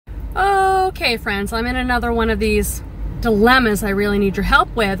Okay, friends, I'm in another one of these dilemmas I really need your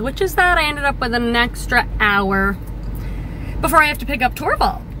help with, which is that I ended up with an extra hour before I have to pick up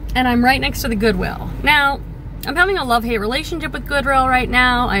Torvald, and I'm right next to the Goodwill. Now, I'm having a love-hate relationship with Goodwill right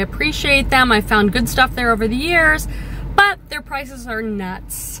now. I appreciate them. I've found good stuff there over the years, but their prices are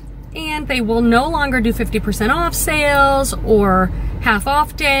nuts. And they will no longer do 50% off sales or half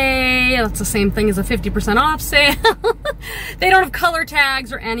off day. That's the same thing as a 50% off sale. They don't have color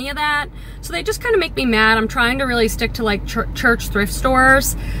tags or any of that. So they just kind of make me mad. I'm trying to really stick to like church thrift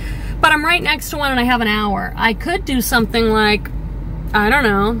stores, but I'm right next to one and I have an hour. I could do something like, I don't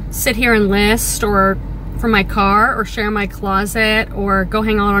know, sit here and list or from my car or share my closet or go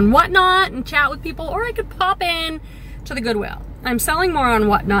hang out on Whatnot and chat with people, or I could pop in to the Goodwill. I'm selling more on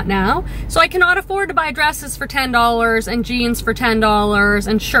Whatnot now, so I cannot afford to buy dresses for $10 and jeans for $10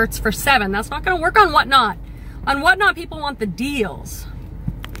 and shirts for $7. That's not gonna work on Whatnot. On Whatnot, people want the deals.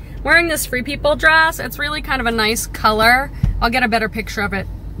 Wearing this Free People dress, it's really kind of a nice color. I'll get a better picture of it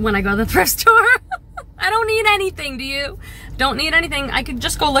when I go to the thrift store. I don't need anything, do you? Don't need anything. I could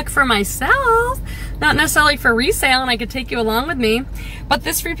just go look for myself, not necessarily for resale, and I could take you along with me. But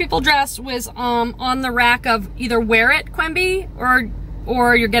this Free People dress was on the rack of either wear it, Quemby,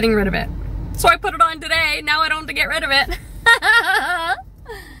 or you're getting rid of it. So I put it on today. Now I don't have to get rid of it.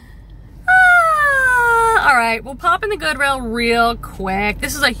 All right, we'll pop in the Goodwill real quick.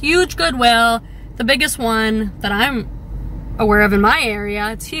 This is a huge Goodwill, the biggest one that I'm aware of in my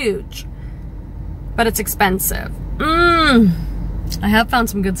area. It's huge, but it's expensive. I have found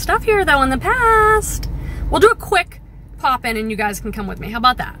some good stuff here though in the past. We'll do a quick pop in and you guys can come with me. How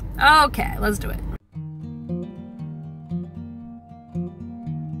about that? Okay, let's do it.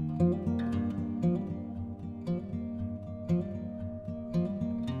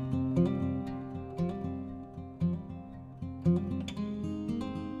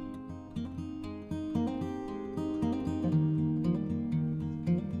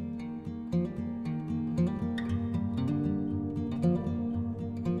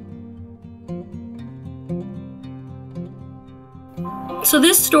 So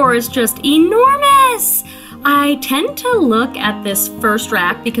this store is just enormous. I tend to look at this first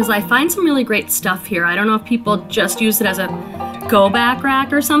rack because I find some really great stuff here. I don't know if people just use it as a go back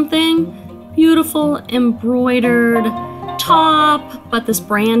rack or something. Beautiful embroidered top, but this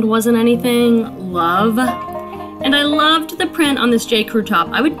brand wasn't anything. Love. And I loved the print on this J. Crew top.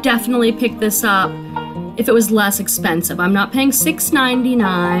 I would definitely pick this up if it was less expensive. I'm not paying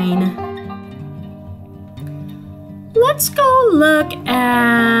 $6.99. Let's go look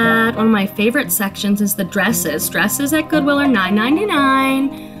at one of my favorite sections is the dresses. Dresses at Goodwill are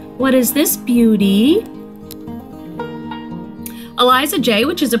 $9.99. What is this beauty? Eliza J,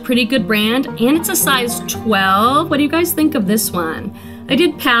 which is a pretty good brand, and it's a size 12. What do you guys think of this one? I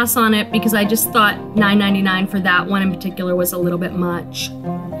did pass on it because I just thought $9.99 for that one in particular was a little bit much.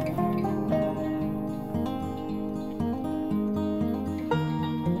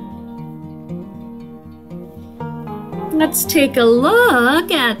 Let's take a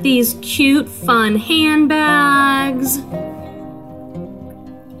look at these cute, fun handbags.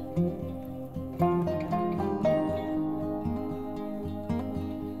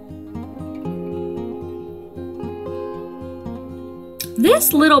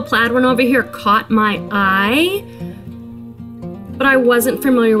 This little plaid one over here caught my eye, but I wasn't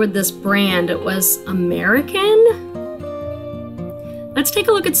familiar with this brand. It was American. Let's take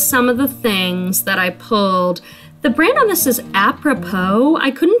a look at some of the things that I pulled. The brand on this is Apropos. I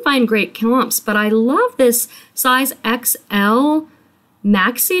couldn't find great comps, but I love this size XL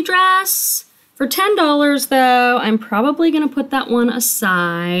maxi dress. For $10 though, I'm probably gonna put that one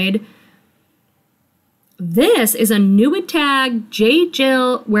aside. This is a New Tag J.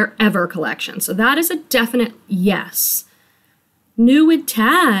 Jill Wherever collection, so that is a definite yes. New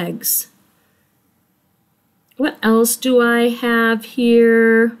Tags. What else do I have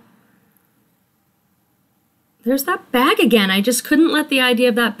here? There's that bag again. I just couldn't let the idea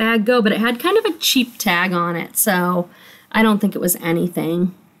of that bag go, but it had kind of a cheap tag on it, so I don't think it was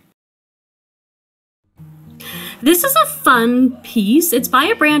anything. This is a fun piece. It's by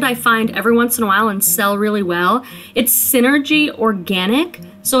a brand I find every once in a while and sell really well. It's Synergy Organic,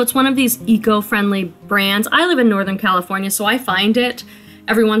 so it's one of these eco-friendly brands. I live in Northern California, so I find it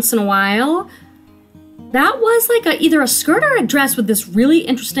every once in a while. That was like either a skirt or a dress with this really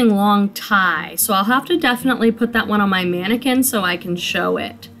interesting long tie. So I'll have to definitely put that one on my mannequin so I can show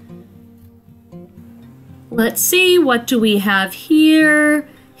it. Let's see, what do we have here?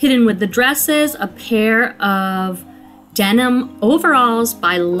 Hidden with the dresses, a pair of denim overalls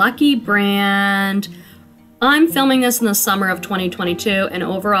by Lucky Brand. I'm filming this in the summer of 2022 and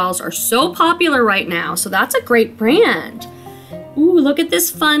overalls are so popular right now, so that's a great brand. Ooh, look at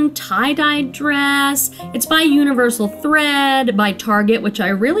this fun tie-dye dress. It's by Universal Thread, by Target, which I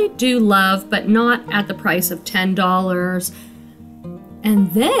really do love, but not at the price of $10.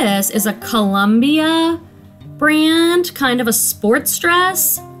 And this is a Columbia brand, kind of a sports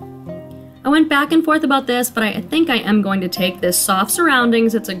dress. I went back and forth about this, but I think I am going to take this. Soft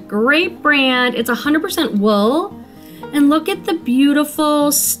Surroundings. It's a great brand. It's 100% wool. And look at the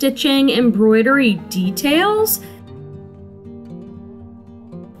beautiful stitching embroidery details.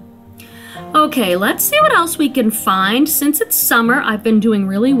 Okay, let's see what else we can find. Since it's summer, I've been doing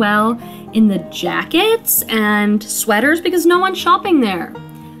really well in the jackets and sweaters because no one's shopping there.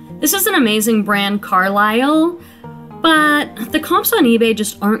 This is an amazing brand, Carlisle, but the comps on eBay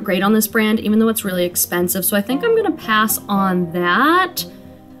just aren't great on this brand, even though it's really expensive. So I think I'm gonna pass on that.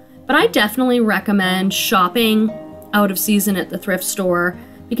 But I definitely recommend shopping out of season at the thrift store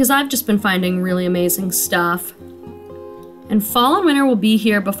because I've just been finding really amazing stuff. And fall and winter will be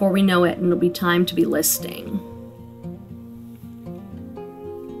here before we know it, and it'll be time to be listing.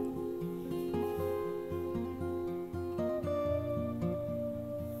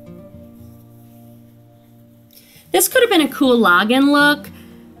 This could have been a cool login look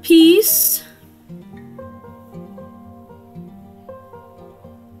piece.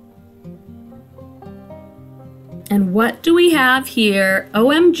 And what do we have here?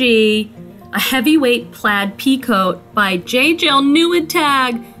 OMG. A heavyweight plaid peacoat by J. Jill, new with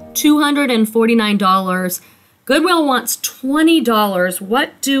tag, $249. Goodwill wants $20.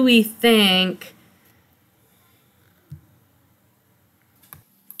 What do we think?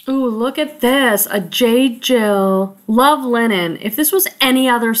 Ooh, look at this, a J. Jill Love Linen. If this was any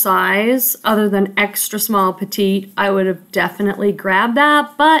other size other than extra small petite, I would have definitely grabbed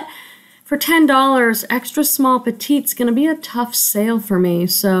that, but for $10, extra small petite's gonna be a tough sale for me,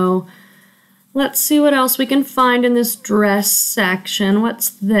 so let's see what else we can find in this dress section. What's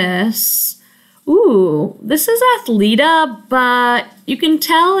this? Ooh, this is Athleta, but you can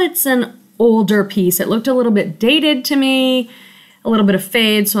tell it's an older piece. It looked a little bit dated to me, a little bit of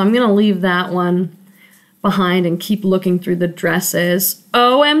fade, so I'm gonna leave that one behind and keep looking through the dresses.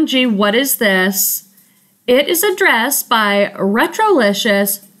 OMG, what is this? It is a dress by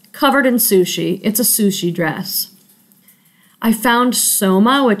Retrolicious, covered in sushi. It's a sushi dress. I found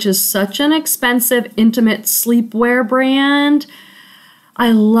Soma, which is such an expensive, intimate sleepwear brand.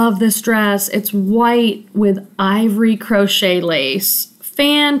 I love this dress. It's white with ivory crochet lace.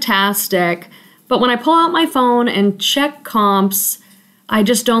 Fantastic. But when I pull out my phone and check comps, I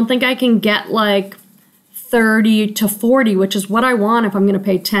just don't think I can get like 30 to 40, which is what I want if I'm gonna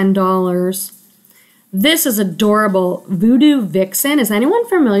pay $10. This is adorable. Voodoo Vixen. Is anyone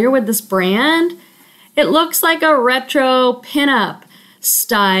familiar with this brand? It looks like a retro pinup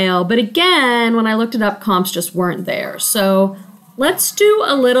style, but again, when I looked it up, comps just weren't there. So let's do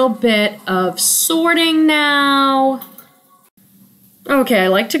a little bit of sorting now. Okay, I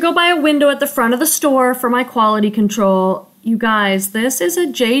like to go by a window at the front of the store for my quality control. You guys, this is a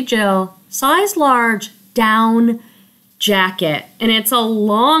J. Jill size large down jacket, and it's a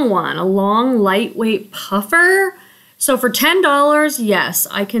long one, a long lightweight puffer. So for $10, yes,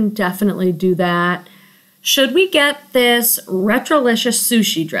 I can definitely do that. Should we get this Retrolicious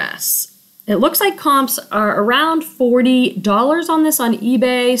sushi dress? It looks like comps are around $40 on this on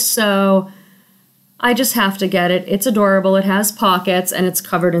eBay, so I just have to get it. It's adorable, it has pockets, and it's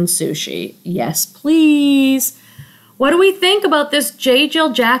covered in sushi. Yes, please. What do we think about this J.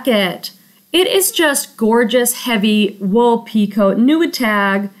 Jill jacket? It is just gorgeous, heavy wool peacoat, new with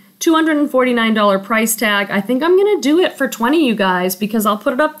tag, $249 price tag. I think I'm gonna do it for $20, you guys, because I'll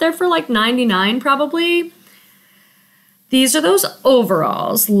put it up there for like $99 probably. These are those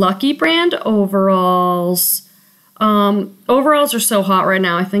overalls, Lucky brand overalls. Overalls are so hot right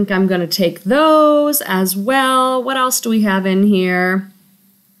now. I think I'm gonna take those as well. What else do we have in here?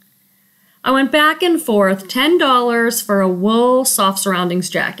 I went back and forth, $10 for a wool soft surroundings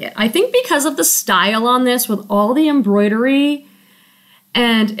jacket. I think because of the style on this with all the embroidery,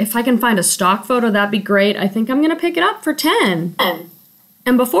 and if I can find a stock photo, that'd be great. I think I'm gonna pick it up for $10.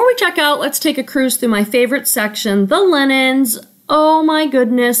 And before we check out, let's take a cruise through my favorite section, the linens. Oh my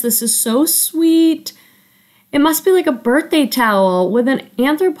goodness, this is so sweet. It must be like a birthday towel with an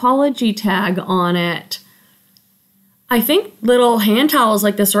anthropology tag on it. I think little hand towels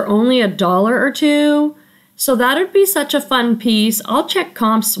like this are only $1 or $2. So that would be such a fun piece. I'll check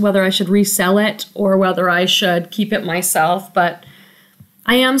comps whether I should resell it or whether I should keep it myself, but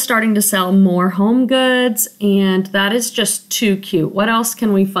I am starting to sell more home goods, and that is just too cute. What else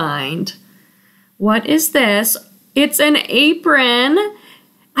can we find? What is this? It's an apron.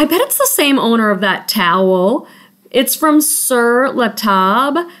 I bet it's the same owner of that towel. It's from Sur La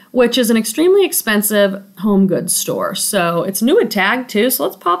Table, which is an extremely expensive home goods store. So it's new and tagged too, so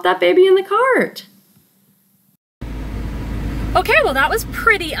let's pop that baby in the cart. Okay, well that was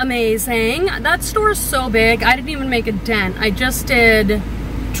pretty amazing. That store is so big, I didn't even make a dent. I just did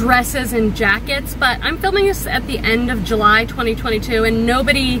dresses and jackets, but I'm filming this at the end of July 2022 and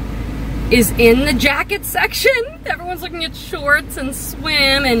nobody is in the jacket section. Everyone's looking at shorts and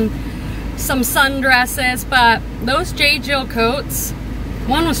swim and some sundresses, but those J. Jill coats,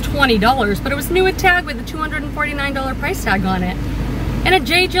 one was $20, but it was new and tagged with a $249 price tag on it. And a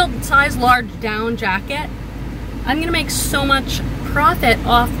J. Jill size large down jacket. I'm gonna make so much profit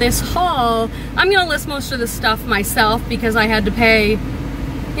off this haul. I'm gonna list most of this stuff myself because I had to pay,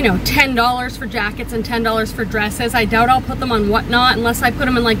 you know, $10 for jackets and $10 for dresses. I doubt I'll put them on Whatnot unless I put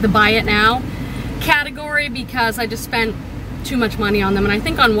them in like the buy it now category because I just spent too much money on them. And I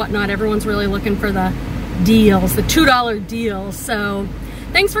think on Whatnot, everyone's really looking for the deals, the $2 deals. So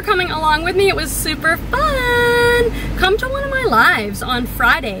thanks for coming along with me. It was super fun. Come to one of my lives on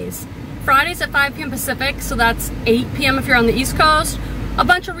Fridays. Fridays at 5 p.m. Pacific, so that's 8 p.m. if you're on the East Coast. A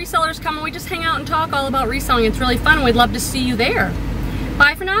bunch of resellers come and we just hang out and talk all about reselling. It's really fun. We'd love to see you there.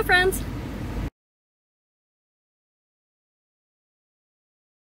 Bye for now, friends.